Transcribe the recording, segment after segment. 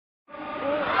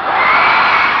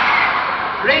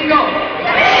Ringo.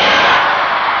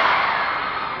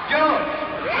 George.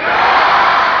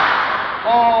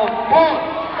 Oh, Paul.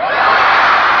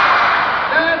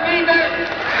 The Beatles.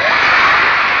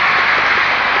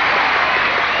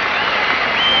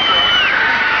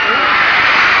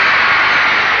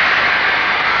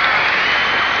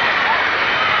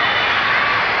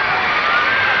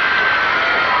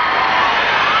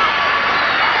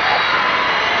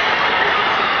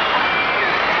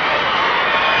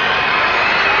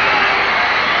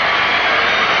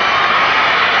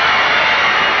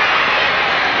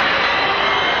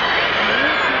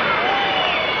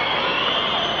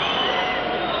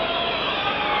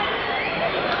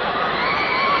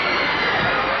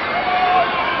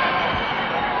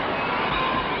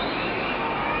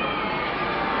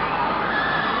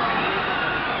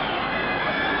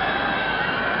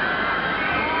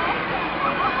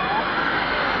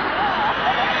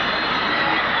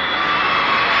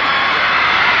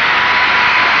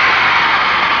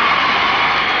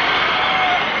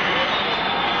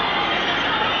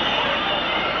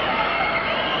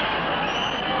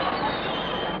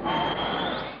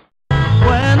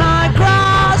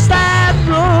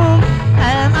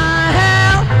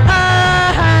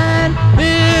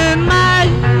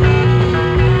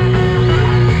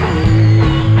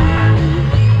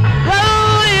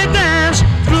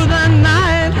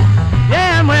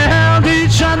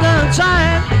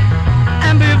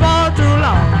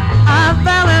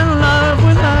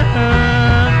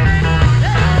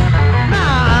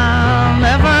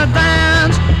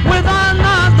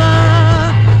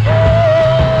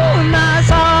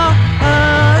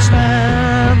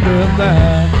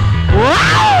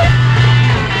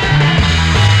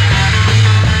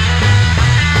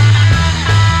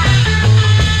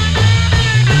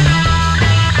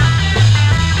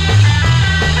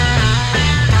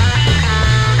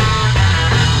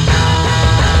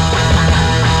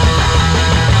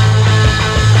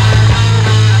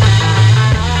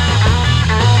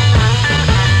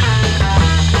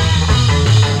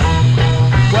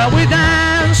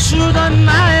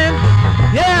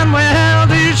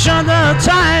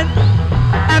 Tight,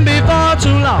 and before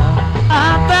too long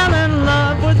I fell in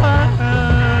love with her.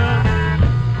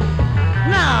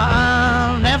 Now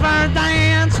I'll never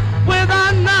dance with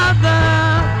another.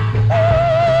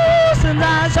 Ooh, since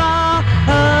I saw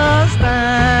her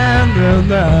standing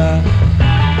there.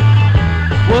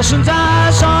 Well, since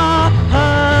I saw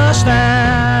her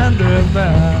standing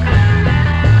there.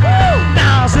 Ooh,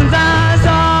 now since I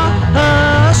saw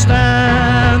her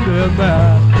standing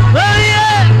there. Oh yeah.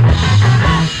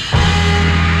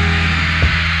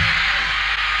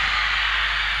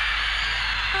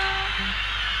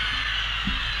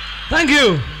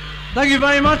 Thank you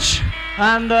very much,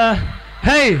 and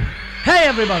hey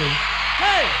everybody,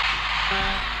 hey,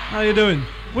 how you doing?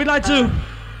 We'd like to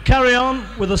carry on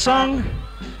with a song,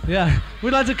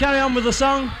 we'd like to carry on with a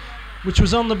song which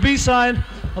was on the B-side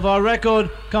of our record,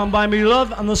 Can't Buy Me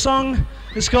Love, and the song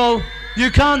is called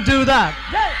You Can't Do That.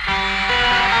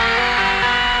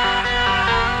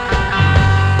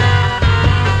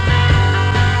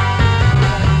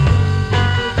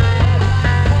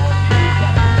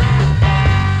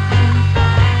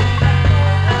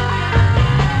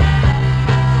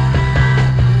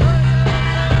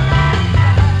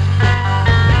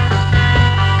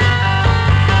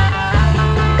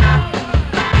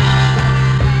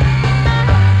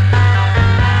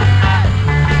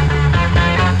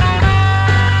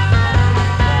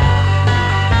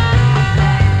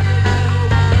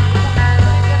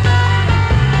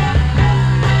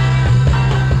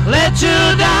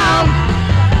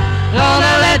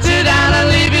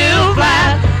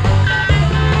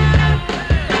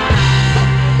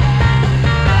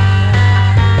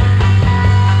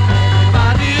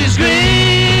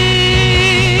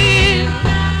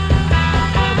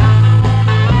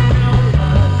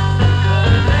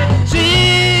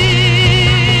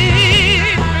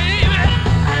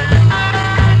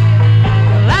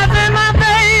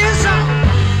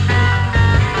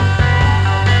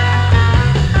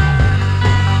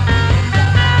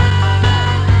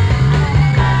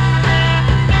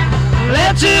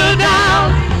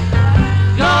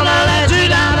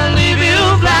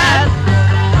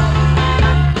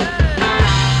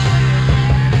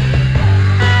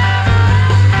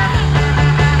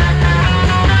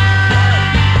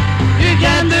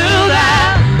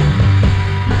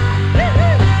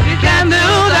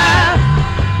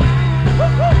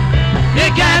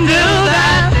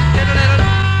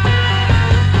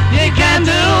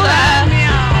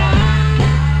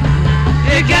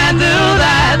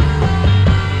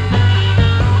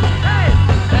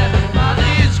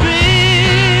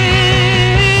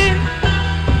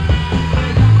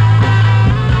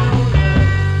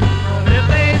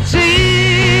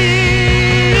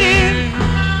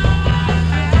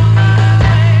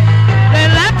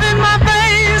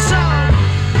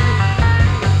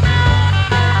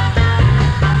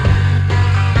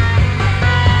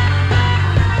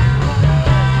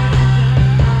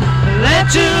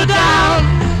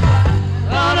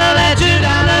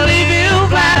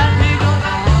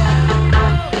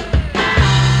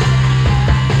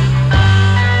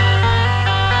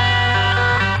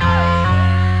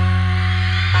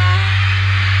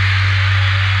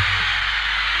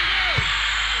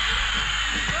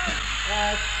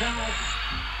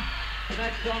 The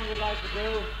next song we'd like to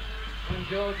do, when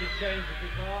George has changed the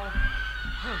guitar,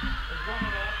 is one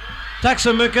of our...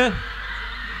 Taxamukke.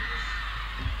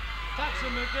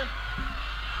 Taxamukke.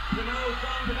 It's an old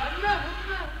song about...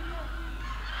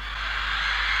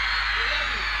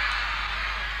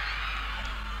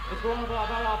 It's one of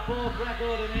our fourth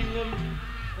record in England.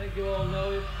 I think you all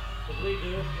know it, but we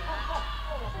do.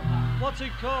 What's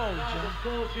it called, John? It's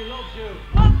called She Loves You.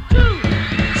 1, 2.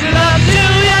 She loves you,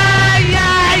 yeah,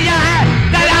 yeah, yeah.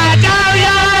 That I know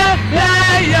you,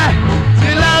 yeah, yeah.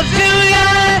 She loves you,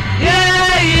 yeah,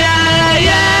 yeah, yeah,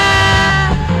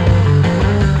 yeah.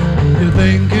 You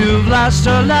think you've lost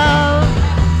her love?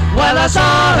 Well, I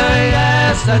saw her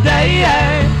yesterday.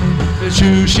 It's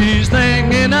you she's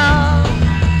thinking of,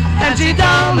 and she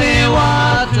told me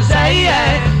what to say.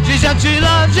 She said she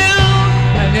loves you,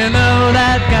 and you know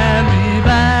that can be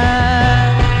bad.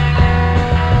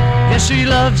 Yes, she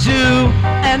loves you,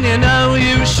 and you know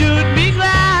you should be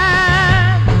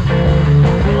glad.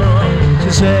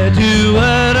 She said you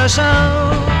hurt her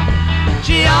so,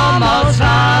 she almost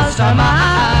lost her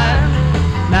mind.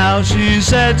 Now she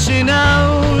said she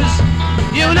knows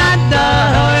you're not the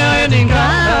hurting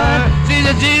kind. She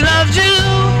said she loves you,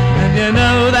 and you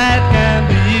know that can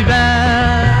be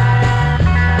bad.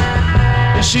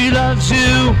 Yes, she loves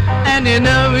you, and you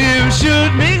know you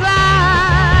should be glad.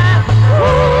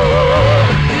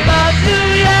 She loves you,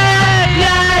 yeah,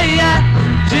 yeah, yeah.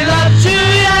 She loves you,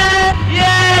 yeah,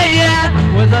 yeah, yeah.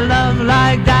 With a love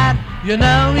like that, you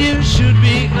know you should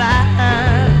be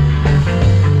glad.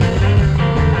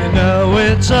 You know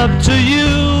it's up to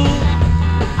you.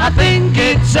 I think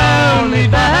it's only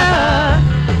fair.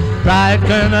 Pride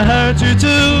can hurt you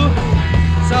too,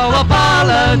 so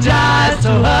apologize to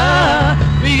her,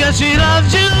 because she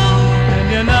loves you,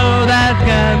 and you know that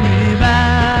can be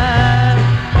bad.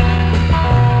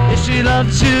 If she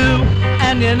loves you,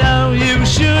 and you know you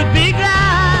should be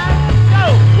glad.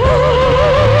 Go!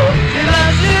 Woo! She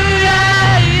loves you,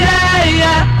 yeah, yeah,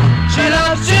 yeah. She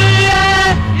loves you,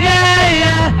 yeah, yeah,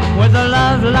 yeah. With a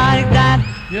love like that,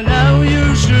 you know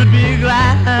you should be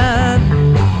glad.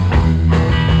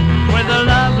 With a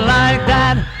love like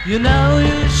that, you know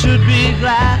you should be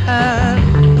glad.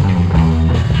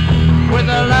 With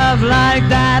a love like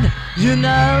that, you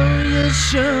know you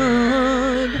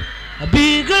should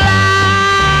be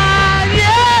glad.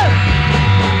 Yeah!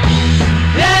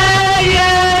 Yeah,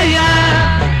 yeah, yeah.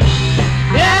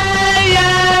 Yeah,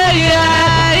 yeah,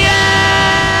 yeah, yeah.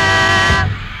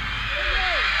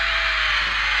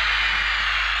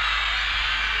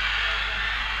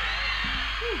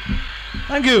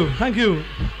 Thank you.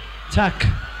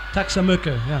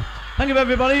 Taxamukke, yeah. Thank you,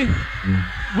 everybody.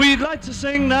 We'd like to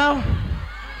sing now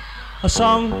a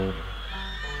song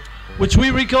which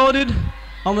we recorded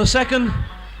on the second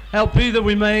LP that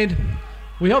we made.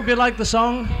 We hope you like the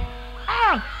song.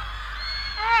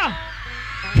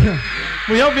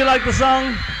 We hope you like the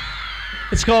song.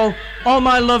 It's called All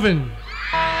My Lovin'.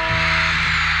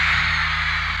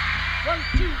 1,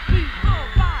 2, 3, 4,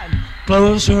 5.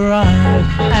 Close your eyes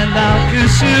and I'll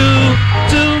kiss you.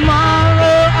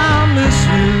 Tomorrow I'll miss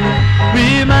you.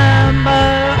 Remember,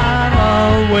 I'll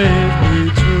always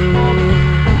be true.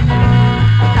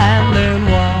 And then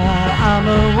while I'm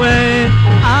away,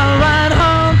 I'll ride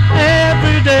home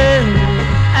every day,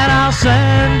 and I'll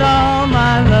send all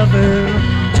my loving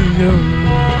to you.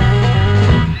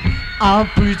 I'll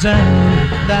pretend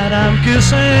that I'm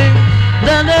kissing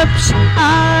the lips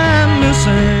I'm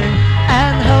missing,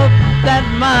 and hope that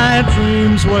my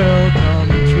dreams will come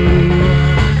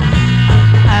true.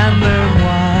 And then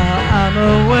while I'm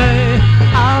away,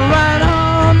 I'll ride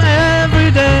home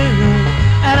every day,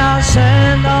 and I'll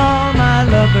send all my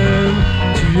loving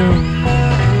to you.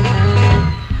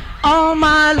 All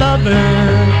my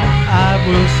loving I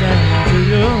will send to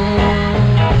you.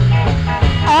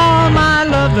 All my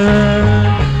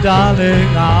loving, darling,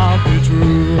 I'll be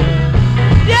true.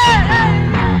 Yeah!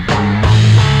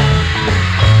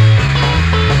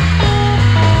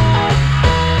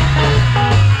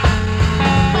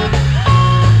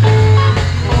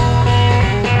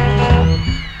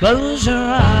 Close your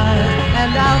eyes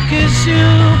and I'll kiss you.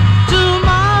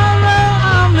 Tomorrow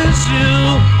I'll miss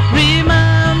you.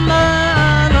 Remember,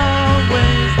 I'll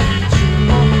always be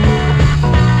true.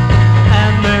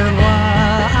 And then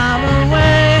while I'm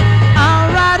away, I'll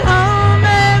ride home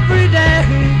every day,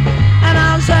 and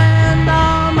I'll send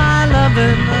all my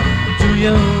loving to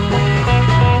you.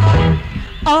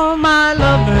 All my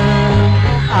loving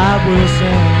I will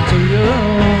send to you.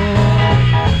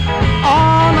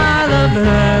 All my loving,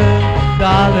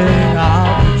 darling,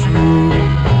 I'll be true.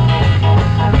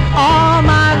 All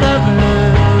my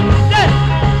loving, yeah.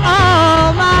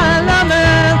 All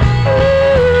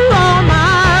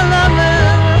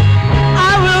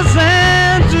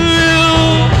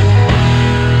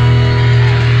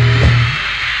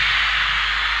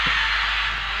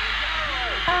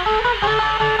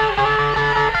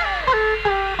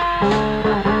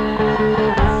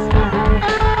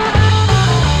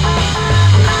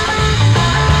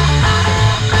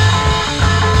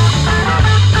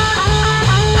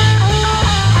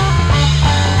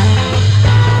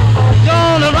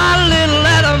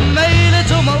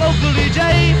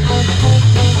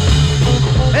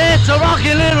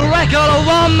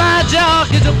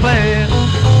rocket to play.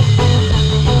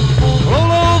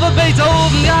 Roll over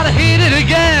Beethoven, gotta heat it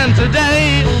again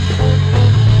today.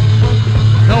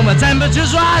 Though my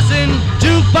temperature's rising,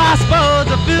 jukebox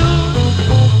boards are filled.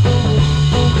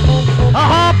 A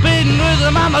heart beating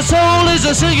rhythm and my soul is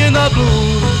a singing the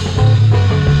blues.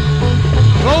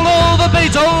 Roll over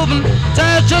Beethoven,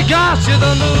 touch your gosh, you're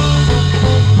the news.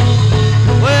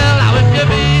 Well, now if you're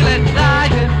feeling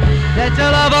like it, get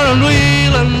your lover and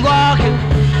wheel and rock it.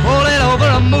 Roll it over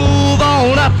and move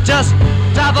on up, just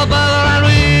tap a brother and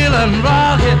wheel and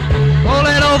rock it. Roll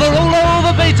it over, roll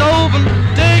over Beethoven,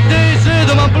 take this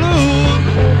rhythm and blues.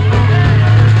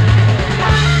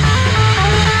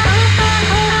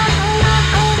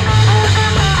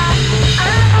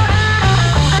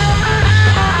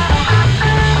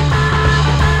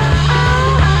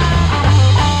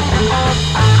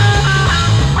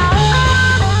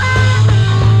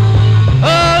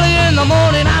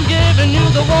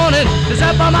 The warning to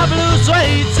step on my blue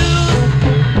suede suit.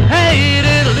 Hey,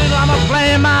 little, I'm a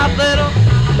playing my fiddle.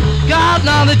 Got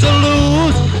nothing to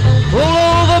lose. Roll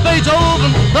over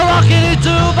Beethoven, the rocking it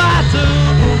 2x2.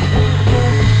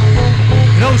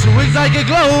 You know, she wigs like a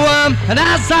glowworm, and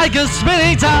that's like a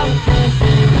spinning top.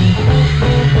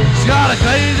 She's got a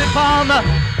crazy partner,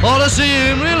 all to see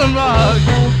him reel and rock.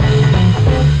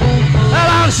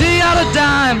 Well, she out of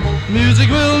dime, music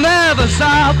will never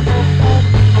stop.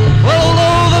 Roll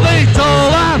over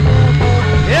Beethoven,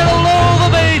 yeah, roll over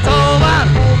Beethoven,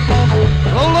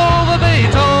 roll over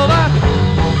Beethoven,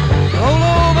 roll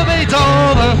over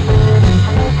Beethoven,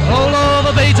 roll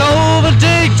over Beethoven,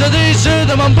 dig to this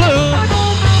rhythm and blues.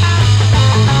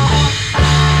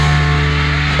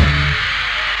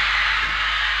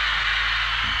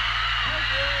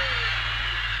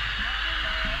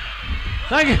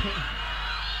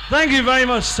 Thank you very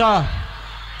much, sir.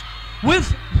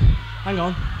 Hang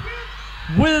on.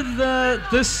 With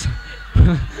this,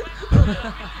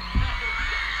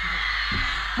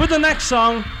 with the next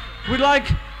song, we'd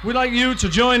like you to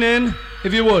join in,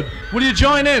 if you would. Will you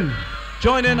join in?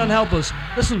 Join in and help us.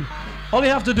 Listen, all you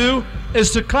have to do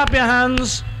is to clap your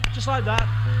hands, just like that.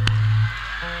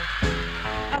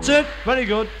 That's it. Very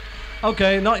good.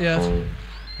 Okay, not yet.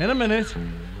 In a minute.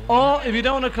 Or if you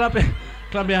don't want to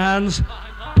clap your hands,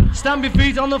 stamp your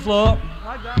feet on the floor,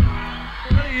 like that.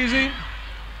 Very easy.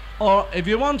 Or if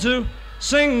you want to,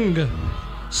 sing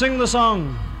the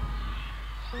song.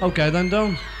 Okay, then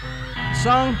don't. The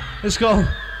song is called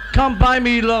Come Buy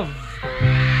Me Love.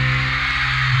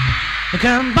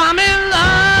 Come buy me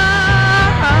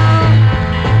love,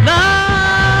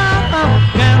 love,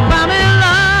 come buy me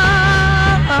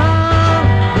love.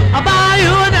 I'll buy you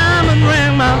a diamond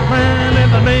ring, my friend,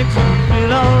 if it makes you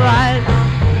feel alright.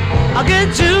 I'll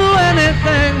get you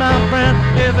anything, my friend,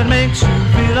 if it makes you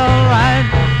feel alright.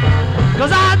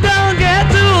 'Cause I don't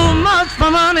get too much for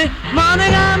money, money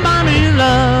can buy me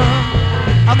love.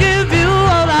 I'll give you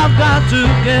all I've got to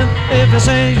give if you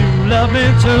say you love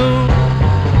me too.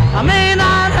 I may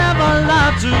not have a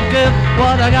lot to give,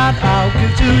 what I got I'll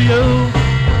give to you.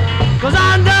 'Cause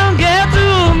I don't get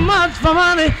too much for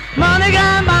money, money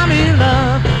can buy me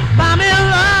love, buy me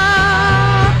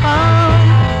love.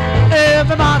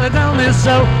 Everybody tell me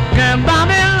so, can buy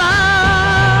me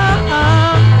love.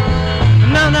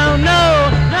 No, no, no,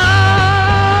 no,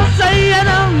 say you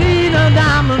don't need a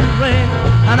diamond ring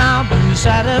and I'll be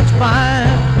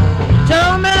satisfied.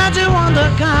 Tell me that you want the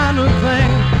kind of thing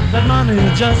that money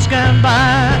just can't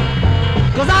buy.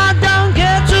 'Cause I don't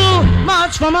care too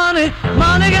much for money,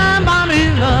 money can buy me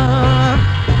love.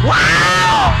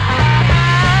 Wow!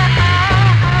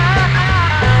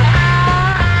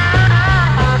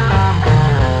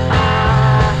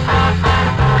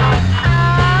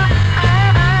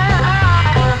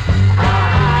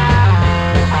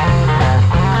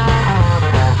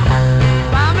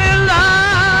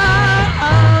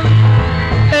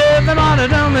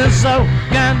 Tell me so,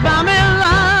 can't buy me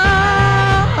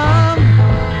love.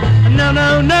 No,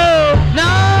 no, no,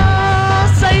 no,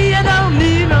 say you don't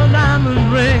need no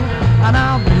diamond ring and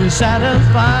I'll be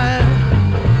satisfied.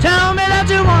 Tell me that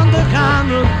you want the kind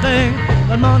of thing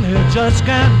that money just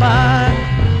can't buy.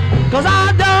 'Cause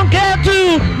I don't care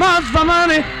too much for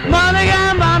money, money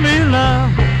can buy me love,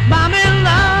 buy me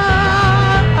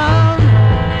love.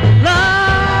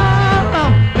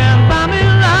 Love can buy me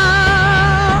love.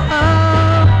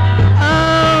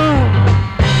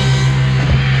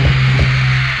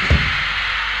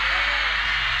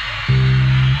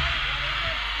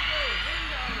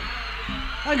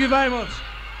 Thank you very much.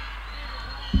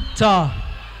 Ta.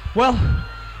 Well,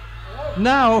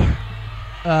 now,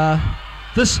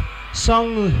 this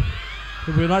song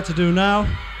that we'd like to do now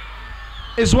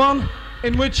is one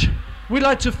in which we'd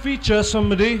like to feature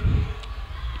somebody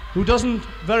who doesn't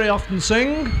very often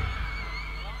sing,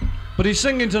 but he's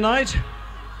singing tonight,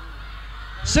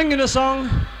 singing a song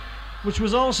which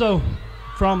was also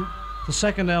from the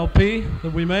second LP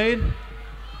that we made.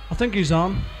 I think he's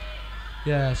on.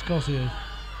 Yes, of course he is.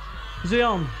 Is he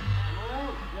on?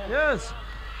 Yes.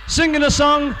 Singing a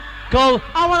song called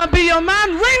I Wanna Be Your Man,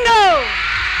 Ringo!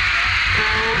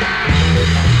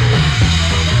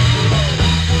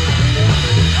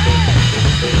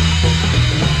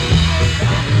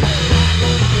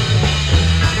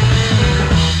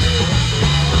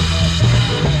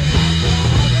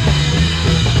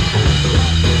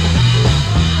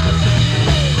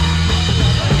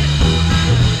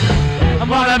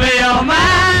 I wanna be your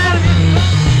man.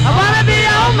 I wanna be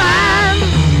your man.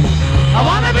 I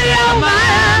wanna be your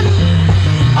man.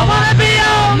 I wanna be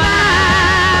your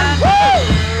man.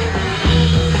 Woo!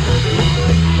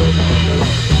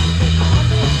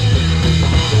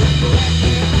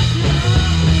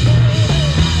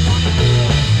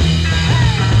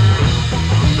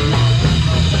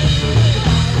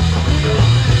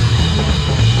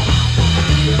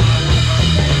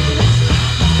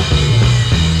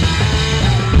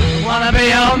 I wanna be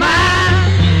your man.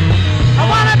 I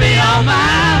wanna be your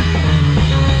man.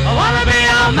 I wanna be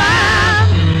your man.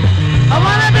 I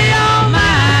wanna be your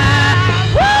man.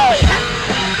 Woo!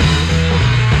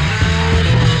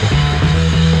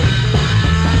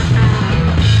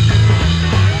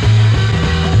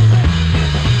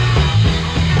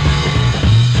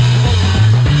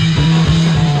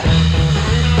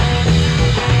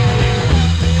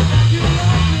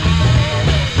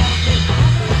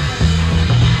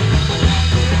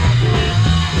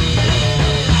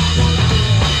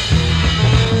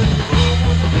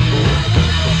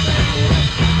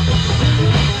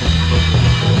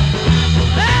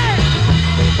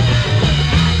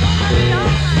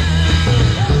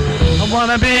 I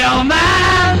wanna be your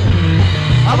man.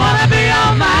 I wanna be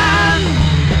your man.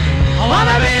 I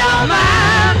wanna be your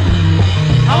man.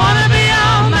 I wanna be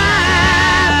your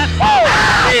man.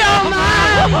 Be your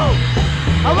man.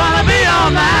 I wanna be your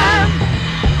man.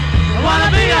 I wanna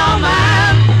be your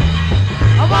man.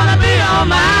 I wanna be your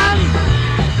man.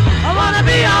 I wanna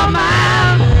be your man.